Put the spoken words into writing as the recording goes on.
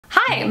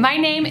Hi, my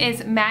name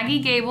is Maggie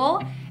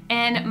Gabel,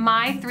 and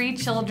my 3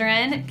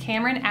 children,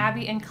 Cameron,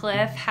 Abby, and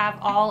Cliff, have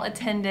all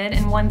attended,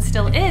 and one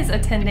still is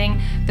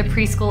attending, the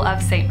preschool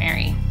of St.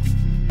 Mary.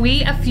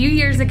 We, a few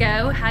years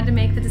ago, had to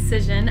make the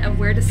decision of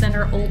where to send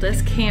our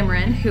oldest,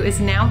 Cameron, who is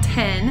now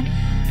 10,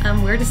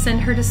 where to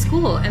send her to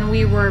school. And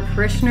we were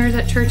parishioners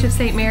at Church of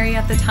St. Mary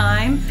at the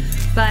time,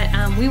 but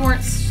we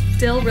weren't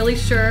still really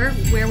sure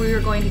where we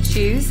were going to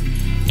choose.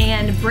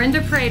 And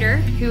Brenda Prater,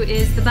 who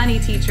is the bunny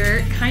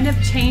teacher, kind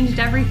of changed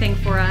everything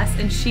for us,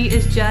 and she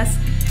is just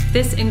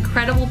this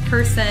incredible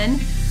person,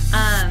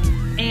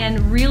 and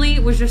really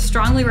was just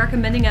strongly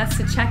recommending us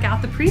to check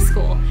out the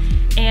preschool.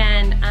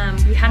 And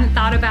we hadn't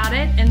thought about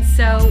it, and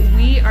so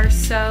we are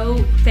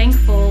so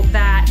thankful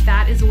that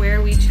that is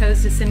where we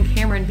chose to send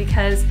Cameron,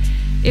 because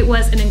it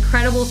was an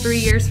incredible 3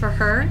 years for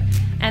her.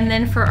 And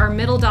then for our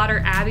middle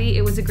daughter, Abby,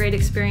 it was a great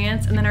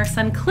experience. And then our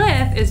son,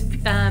 Cliff, is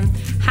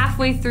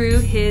halfway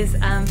through his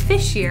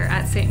fish year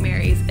at St.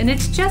 Mary's. And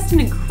it's just an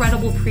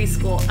incredible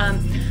preschool.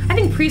 I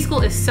think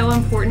preschool is so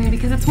important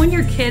because it's when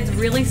your kids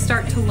really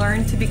start to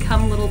learn to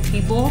become little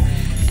people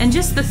and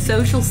just the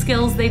social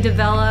skills they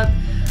develop.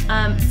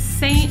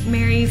 St.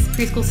 Mary's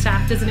preschool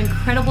staff does an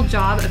incredible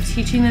job of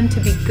teaching them to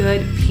be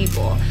good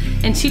people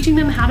and teaching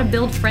them how to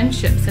build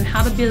friendships and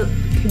how to build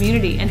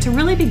community and to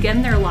really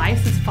begin their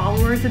lives as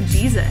followers of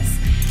Jesus.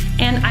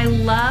 And I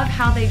love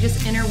how they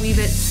just interweave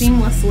it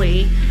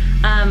seamlessly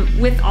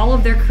with all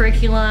of their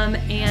curriculum,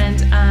 and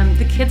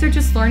the kids are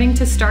just learning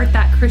to start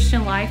that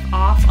Christian life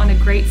off on a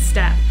great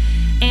step.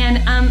 And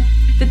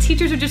the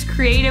teachers are just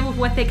creative with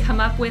what they come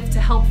up with to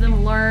help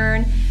them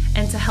learn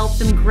and to help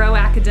them grow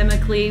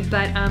academically.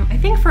 But I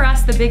think for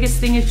us, the biggest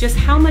thing is just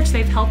how much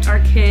they've helped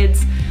our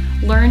kids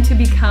learn to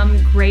become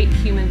great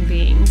human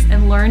beings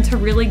and learn to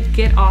really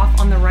get off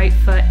on the right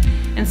foot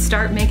and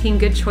start making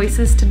good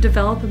choices to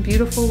develop a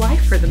beautiful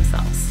life for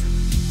themselves.